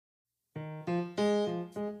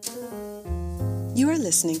You are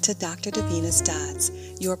listening to Dr. Davina's Dots,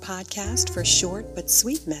 your podcast for short but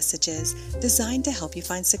sweet messages designed to help you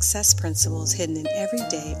find success principles hidden in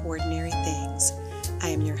everyday, ordinary things. I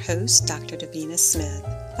am your host, Dr. Davina Smith.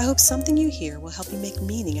 I hope something you hear will help you make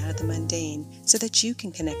meaning out of the mundane so that you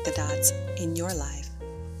can connect the dots in your life.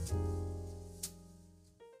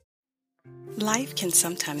 Life can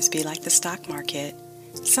sometimes be like the stock market.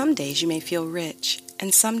 Some days you may feel rich,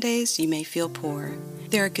 and some days you may feel poor.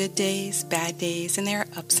 There are good days, bad days, and there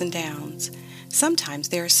are ups and downs. Sometimes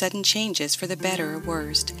there are sudden changes for the better or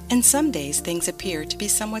worst, and some days things appear to be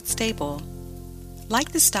somewhat stable.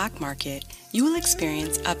 Like the stock market, you will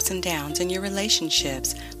experience ups and downs in your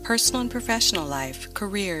relationships, personal and professional life,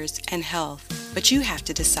 careers, and health. But you have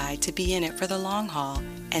to decide to be in it for the long haul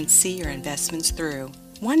and see your investments through.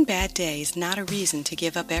 One bad day is not a reason to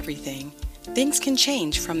give up everything. Things can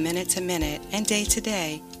change from minute to minute and day to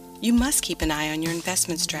day. You must keep an eye on your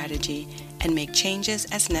investment strategy and make changes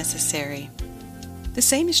as necessary. The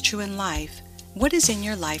same is true in life. What is in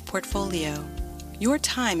your life portfolio? Your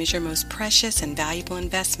time is your most precious and valuable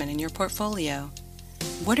investment in your portfolio.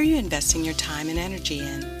 What are you investing your time and energy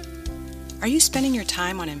in? Are you spending your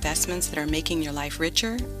time on investments that are making your life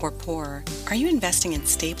richer or poorer? Are you investing in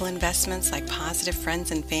stable investments like positive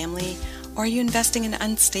friends and family, or are you investing in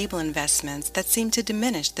unstable investments that seem to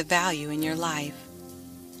diminish the value in your life?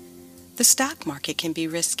 The stock market can be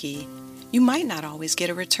risky. You might not always get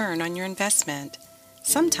a return on your investment.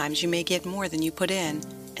 Sometimes you may get more than you put in,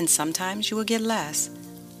 and sometimes you will get less.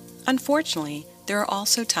 Unfortunately, there are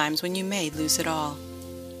also times when you may lose it all.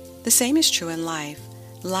 The same is true in life.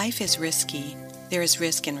 Life is risky. There is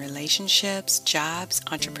risk in relationships, jobs,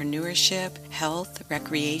 entrepreneurship, health,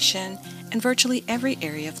 recreation, and virtually every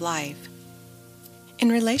area of life. In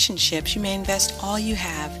relationships, you may invest all you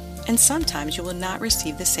have, and sometimes you will not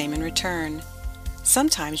receive the same in return.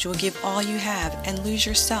 Sometimes you will give all you have and lose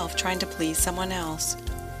yourself trying to please someone else.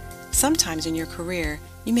 Sometimes in your career,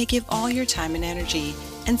 you may give all your time and energy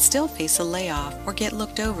and still face a layoff or get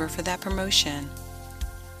looked over for that promotion.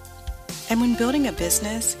 And when building a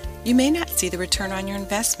business, you may not see the return on your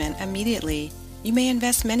investment immediately. You may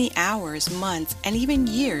invest many hours, months, and even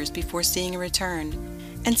years before seeing a return.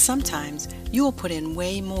 And sometimes you will put in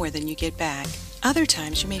way more than you get back. Other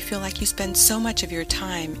times you may feel like you spend so much of your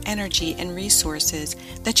time, energy, and resources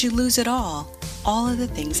that you lose it all of the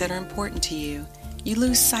things that are important to you. You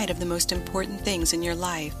lose sight of the most important things in your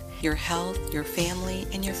life, your health, your family,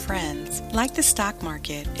 and your friends. Like the stock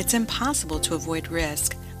market, it's impossible to avoid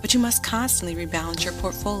risk, but you must constantly rebalance your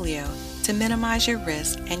portfolio to minimize your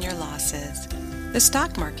risk and your losses. The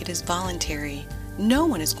stock market is voluntary. No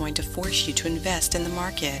one is going to force you to invest in the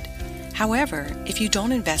market. However, if you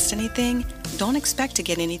don't invest anything, don't expect to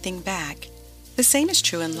get anything back. The same is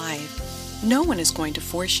true in life. No one is going to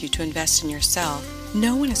force you to invest in yourself.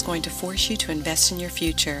 No one is going to force you to invest in your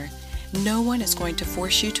future. No one is going to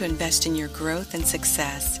force you to invest in your growth and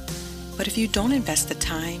success. But if you don't invest the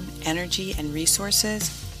time, energy, and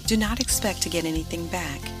resources, do not expect to get anything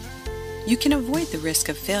back. You can avoid the risk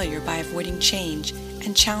of failure by avoiding change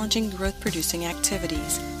and challenging growth-producing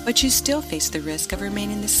activities, but you still face the risk of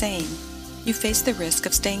remaining the same. You face the risk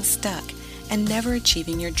of staying stuck and never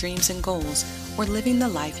achieving your dreams and goals or living the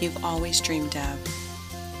life you've always dreamed of.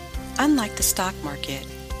 Unlike the stock market,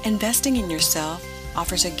 investing in yourself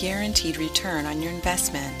offers a guaranteed return on your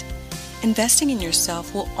investment. Investing in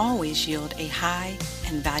yourself will always yield a high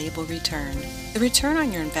and valuable return. The return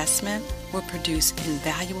on your investment will produce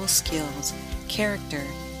invaluable skills, character,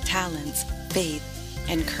 talents, faith,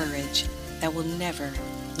 and courage that will never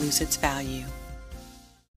lose its value.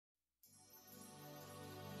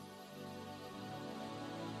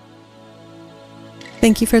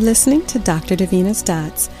 Thank you for listening to Dr. Davina's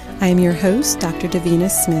Dots. I am your host, Dr. Davina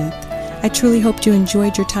Smith. I truly hope you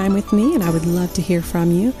enjoyed your time with me, and I would love to hear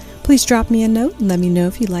from you. Please drop me a note and let me know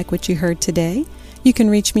if you like what you heard today. You can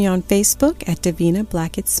reach me on Facebook at Davina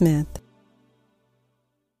Blackett Smith.